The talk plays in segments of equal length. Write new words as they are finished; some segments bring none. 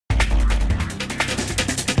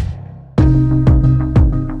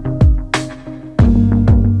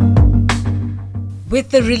With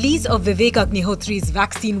the release of Vivek Agnihotri's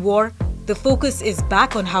vaccine war, the focus is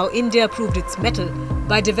back on how India proved its mettle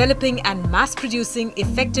by developing and mass-producing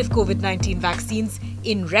effective COVID-19 vaccines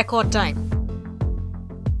in record time.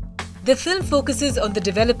 The film focuses on the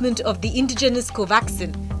development of the indigenous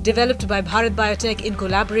Covaxin developed by Bharat Biotech in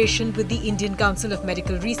collaboration with the Indian Council of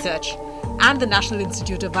Medical Research and the National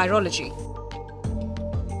Institute of Virology.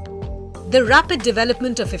 The rapid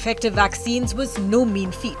development of effective vaccines was no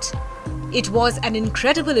mean feat. It was an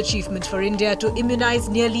incredible achievement for India to immunize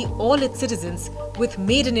nearly all its citizens with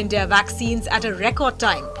made-in-India vaccines at a record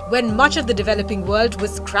time when much of the developing world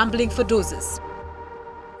was scrambling for doses.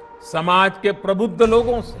 समाज के प्रबुद्ध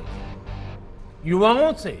लोगों से,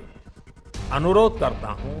 युवाओं से अनुरोध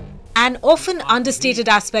करता हूं. An often understated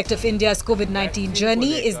aspect of India's COVID-19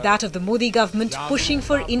 journey is that of the Modi government pushing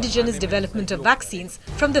for indigenous development of vaccines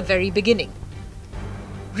from the very beginning.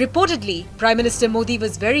 Reportedly, Prime Minister Modi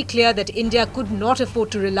was very clear that India could not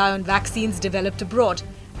afford to rely on vaccines developed abroad,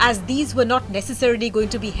 as these were not necessarily going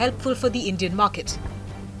to be helpful for the Indian market.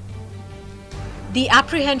 The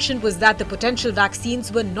apprehension was that the potential vaccines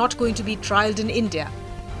were not going to be trialled in India.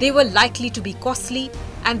 They were likely to be costly,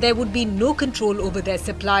 and there would be no control over their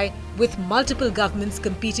supply, with multiple governments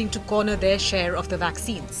competing to corner their share of the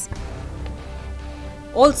vaccines.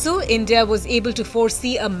 Also, India was able to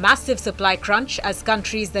foresee a massive supply crunch as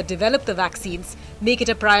countries that develop the vaccines make it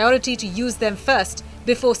a priority to use them first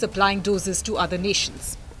before supplying doses to other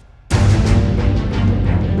nations.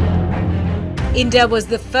 India was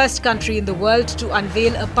the first country in the world to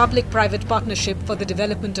unveil a public-private partnership for the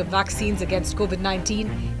development of vaccines against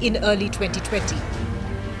COVID-19 in early 2020.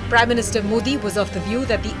 Prime Minister Modi was of the view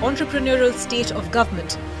that the entrepreneurial state of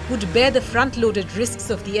government would bear the front-loaded risks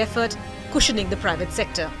of the effort, cushioning the private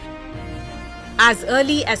sector. As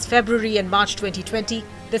early as February and March 2020,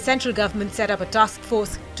 the central government set up a task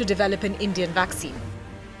force to develop an Indian vaccine.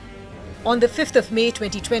 On the 5th of May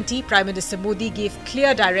 2020, Prime Minister Modi gave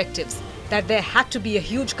clear directives that there had to be a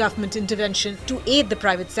huge government intervention to aid the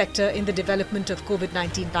private sector in the development of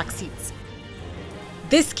COVID-19 vaccines.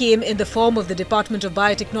 This came in the form of the Department of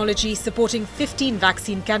Biotechnology supporting 15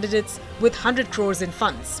 vaccine candidates with 100 crores in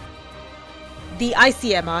funds. The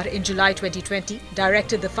ICMR in July 2020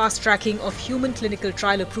 directed the fast-tracking of human clinical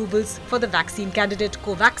trial approvals for the vaccine candidate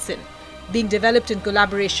Covaxin, being developed in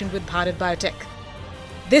collaboration with Bharat Biotech.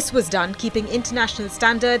 This was done keeping international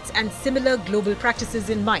standards and similar global practices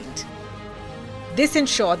in mind. This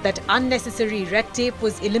ensured that unnecessary red tape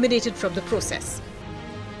was eliminated from the process.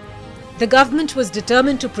 The government was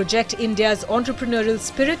determined to project India's entrepreneurial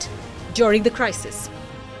spirit during the crisis.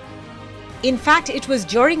 In fact, it was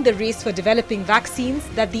during the race for developing vaccines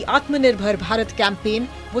that the Atmanirbhar Bharat campaign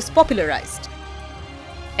was popularized.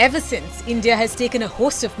 Ever since, India has taken a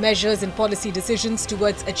host of measures and policy decisions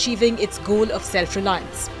towards achieving its goal of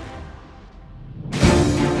self-reliance.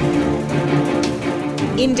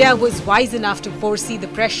 India was wise enough to foresee the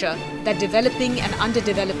pressure that developing and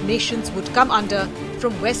underdeveloped nations would come under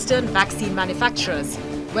from Western vaccine manufacturers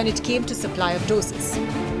when it came to supply of doses.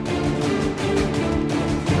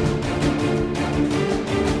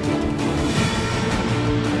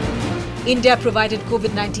 India provided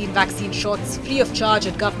COVID-19 vaccine shots free of charge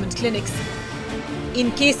at government clinics.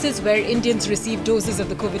 In cases where Indians received doses of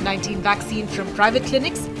the COVID-19 vaccine from private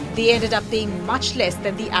clinics, they ended up paying much less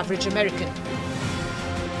than the average American.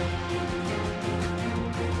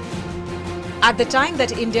 At the time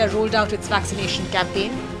that India rolled out its vaccination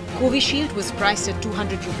campaign, Covishield was priced at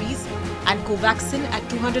 200 rupees and Covaxin at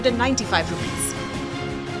 295 rupees.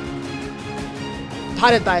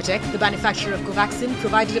 Bharat Biotech, the manufacturer of Covaxin,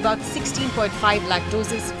 provided about 16.5 lakh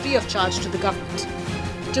doses free of charge to the government.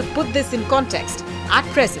 To put this in context, at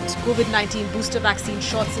present, COVID-19 booster vaccine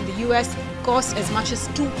shots in the US cost as much as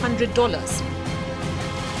 $200.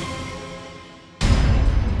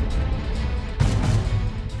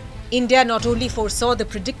 India not only foresaw the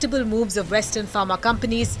predictable moves of Western pharma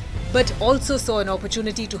companies, but also saw an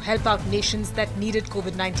opportunity to help out nations that needed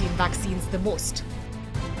COVID-19 vaccines the most.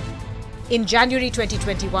 In January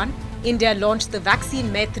 2021, India launched the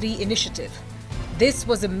Vaccine Maitri initiative. This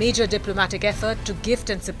was a major diplomatic effort to gift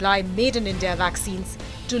and supply made-in-India vaccines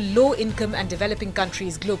to low-income and developing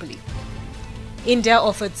countries globally. India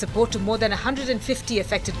offered support to more than 150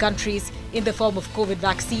 affected countries in the form of COVID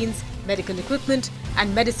vaccines, medical equipment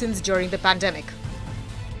and medicines during the pandemic.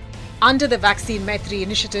 Under the Vaccine Maitri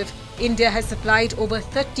initiative, India has supplied over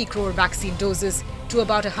 30 crore vaccine doses to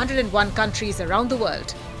about 101 countries around the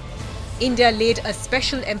world. India laid a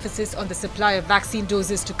special emphasis on the supply of vaccine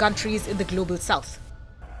doses to countries in the global south.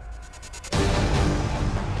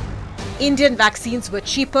 Indian vaccines were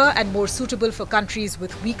cheaper and more suitable for countries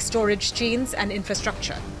with weak storage chains and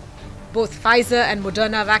infrastructure. Both Pfizer and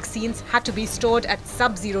Moderna vaccines had to be stored at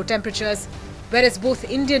sub-zero temperatures, whereas both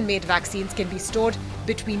Indian-made vaccines can be stored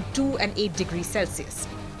between 2 and 8 degrees Celsius.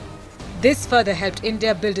 This further helped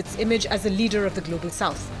India build its image as a leader of the global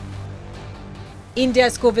south.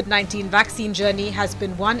 India's COVID-19 vaccine journey has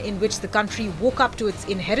been one in which the country woke up to its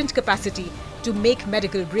inherent capacity to make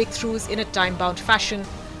medical breakthroughs in a time-bound fashion,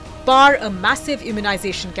 power a massive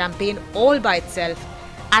immunization campaign all by itself,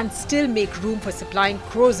 and still make room for supplying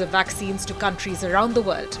crores of vaccines to countries around the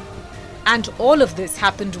world. And all of this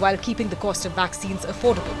happened while keeping the cost of vaccines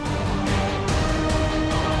affordable.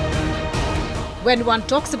 When one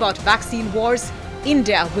talks about vaccine wars,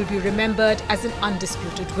 India will be remembered as an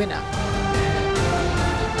undisputed winner.